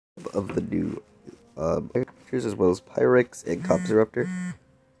of the new creatures, as well as Pyrex and Copsiraptor,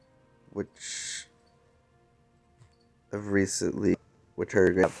 which have recently, which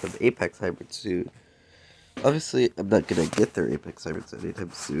are going to have Apex hybrids soon. Obviously, I'm not gonna get their Apex hybrids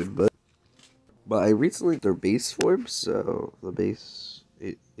anytime soon, but I recently their base form, so the base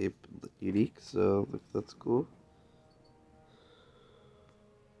ape unique, so that's cool.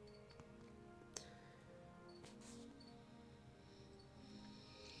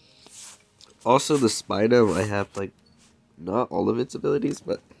 Also, the Spino, I have like not all of its abilities,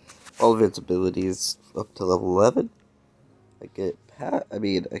 but all of its abilities up to level 11. I could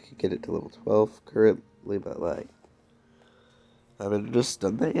get it to level 12 currently, but like I haven't just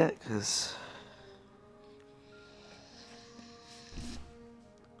done that yet because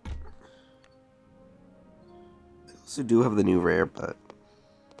I also do have the new rare, but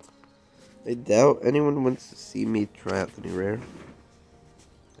I doubt anyone wants to see me try out the new rare.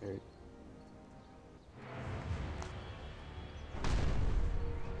 Alright.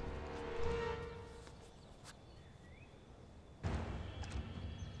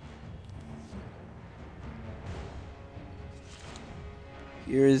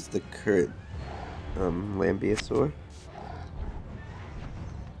 Here is the current Lambeosaurus.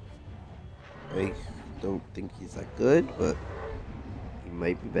 I don't think he's that good, but he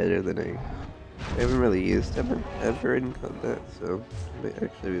might be better than I haven't really used him ever in combat, so he might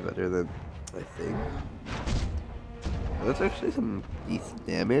actually be better than I think. That's actually some decent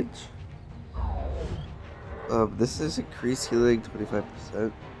damage. This is increased healing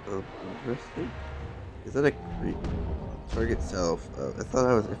 25%. Interesting. Is that a target self? I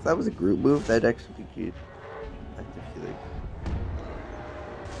thought if that was a group move, that'd actually be cute. Active healing.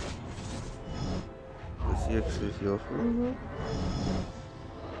 Does he actually heal from that?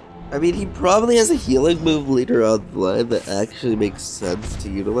 I mean, he probably has a healing move later on the line that actually makes sense to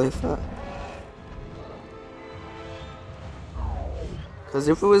utilize that. Because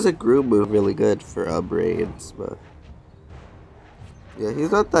if it was a group move, really good for brains, but yeah,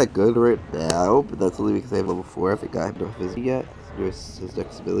 he's not that good right now, but that's only because I have level 4. I haven't got him to visit yet. His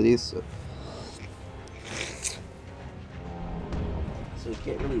next abilities, so we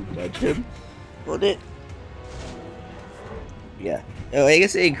can't really judge him on it. Yeah. Oh, I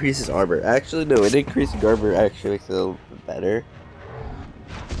guess it increases armor. Actually, no, it increasing armor actually makes it a little bit better.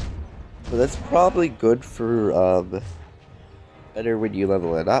 But that's probably good for, better when you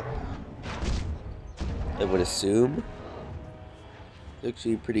level it up. I would assume. It's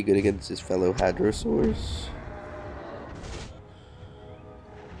actually pretty good against his fellow Hadrosaurs.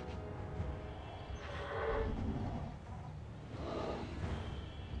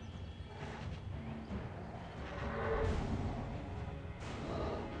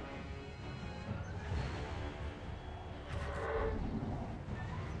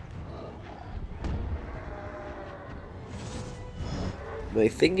 I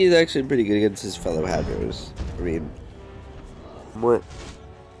think he's actually pretty good against his fellow Hadros. I mean, what?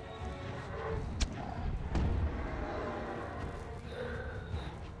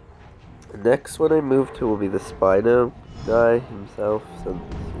 The next one I move to will be the Spino guy himself, since,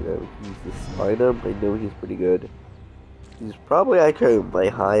 you know, he's the Spino. I know he's pretty good. He's probably actually my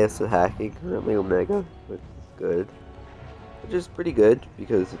highest at hacking, currently Omega, which is good. Which is pretty good,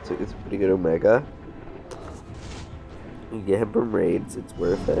 because it's a pretty good Omega. You get him from raids, it's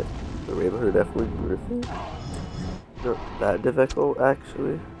worth it. The raids are definitely worth it. Not that difficult,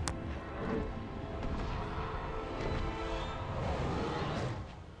 actually.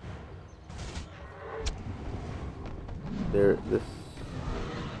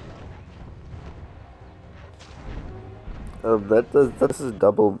 This is a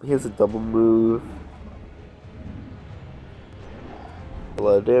double. He has a double move. A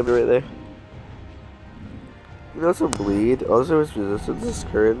lot of damage right there. He can also bleed. Also, his resistance is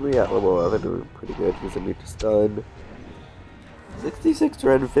currently at level 11, doing pretty good. He's immune to stun. 66 to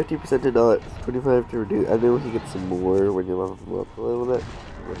run, 50% to not, 25 to reduce. I know he gets some more when you level him up a little bit.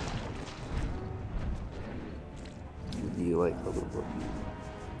 You like level up?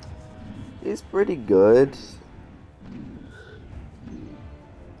 He's pretty good,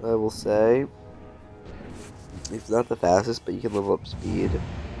 I will say. He's not the fastest, but you can level up speed.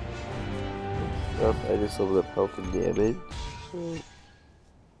 I just leveled up health and damage.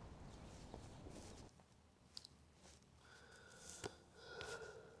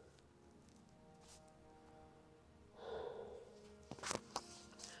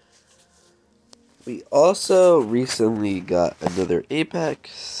 We also recently got another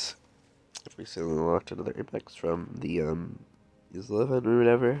Apex. Recently launched another Apex from the Isla event or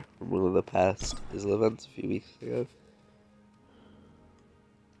whatever. From one of the past Isla events a few weeks ago.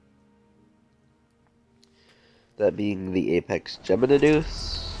 That being the Apex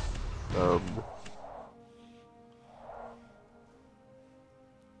Geminidos.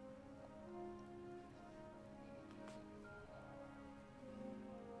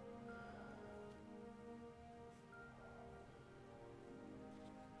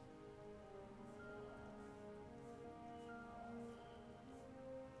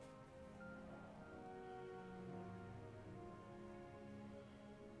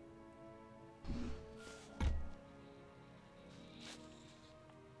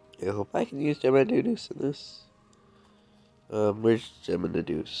 I hope I can use Geminidos in this. Where's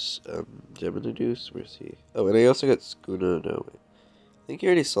Geminidos? Geminidos? Where's he? Oh, and I also got Skuna. No, wait. I think you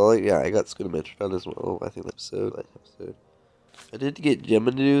already saw it. Yeah, I got Skunametron as well. I think last episode. I did get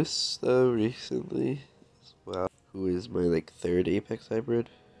Geminidos, though, recently. As well. Who is my, like, third Apex hybrid.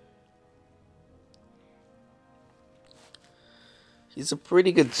 He's a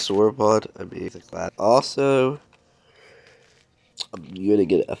pretty good sauropod. I mean, he's a class. Also, I'm gonna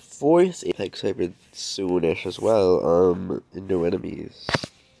get a fourth Apex hybrid soonish as well. In No Enemies.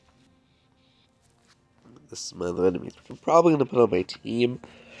 This is my other enemies, which I'm probably gonna put on my team.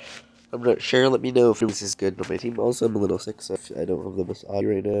 I'm not sure. Let me know if this is good on my team. Also, I'm a little sick, so I don't have the best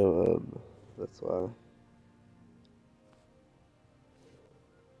audio right now. That's why.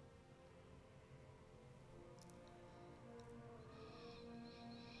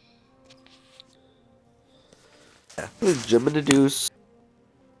 Yeah. Geminidos.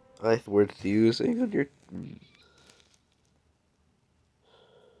 I worth using on your